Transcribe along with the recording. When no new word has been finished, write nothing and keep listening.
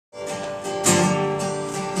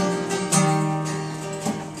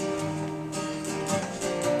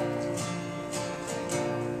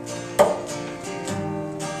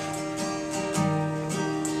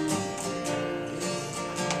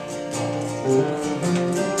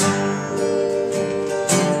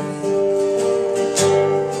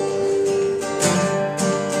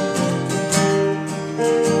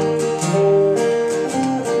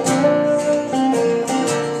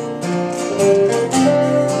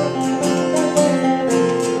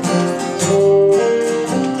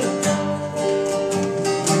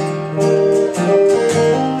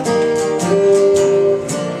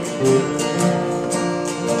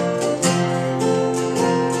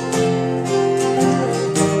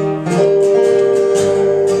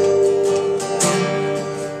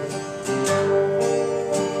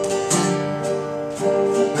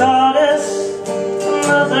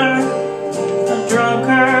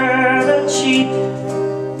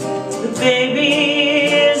The baby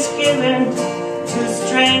is given to a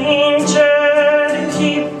stranger to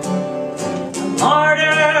keep. A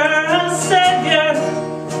martyr, a savior,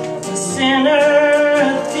 a sinner,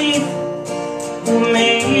 a thief, who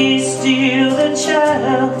may steal the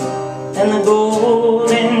child and the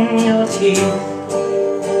gold in your teeth.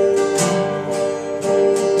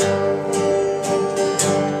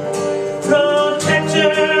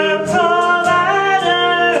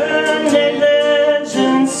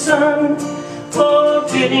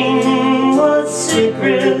 Forgetting what's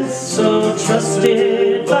sacred, so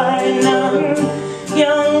trusted by none.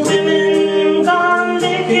 Young women gone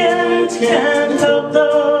vacant can't help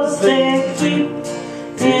those they keep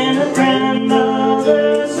in a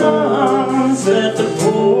grandmother's arms. Let the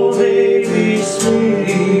poor baby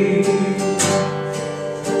sleep.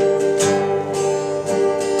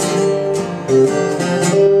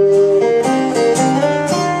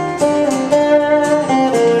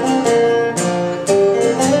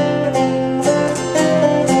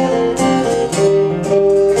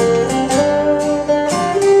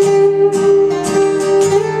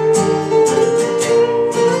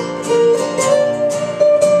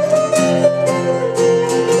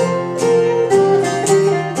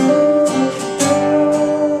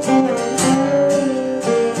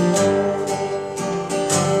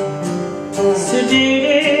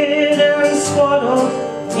 Sedated and swaddled,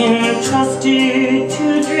 entrusted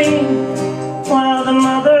to dream, while the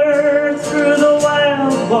mother through the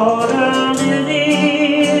wild water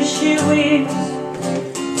lilies she weaves,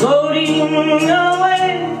 floating away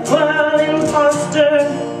while imposter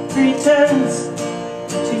pretends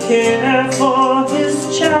to care for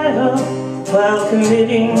his child while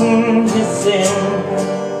committing his sin.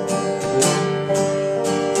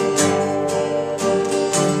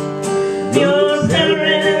 Your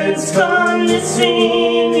parents gone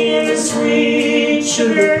missing in sweet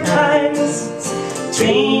sugar times,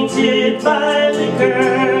 tainted by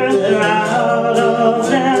liquor, they're out of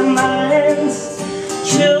their minds.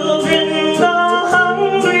 Children go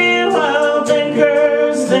hungry while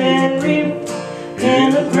beggars they reap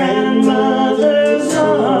in a grandmother's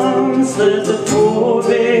arms. Let the poor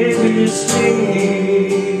baby sleep.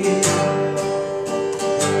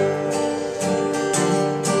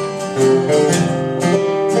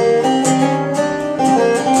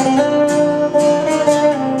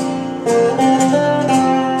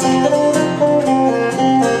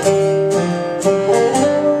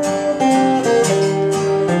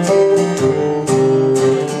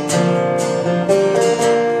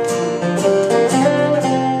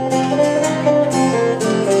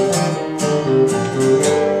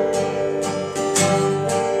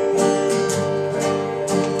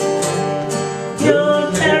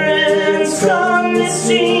 Gone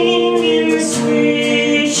missing in the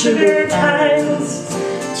sweet sugar times,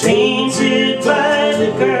 tainted by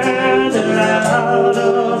the girl, they're out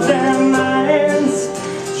of their minds.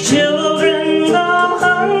 Children go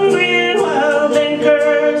hungry while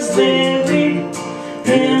beggars they reap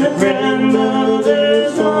in a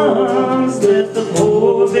grandmother's arms. Let the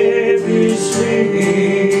poor baby sleep.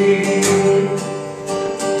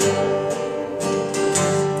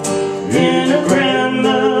 In a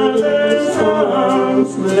grandmother's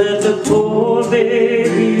arms, let the poor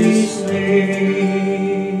baby sleep.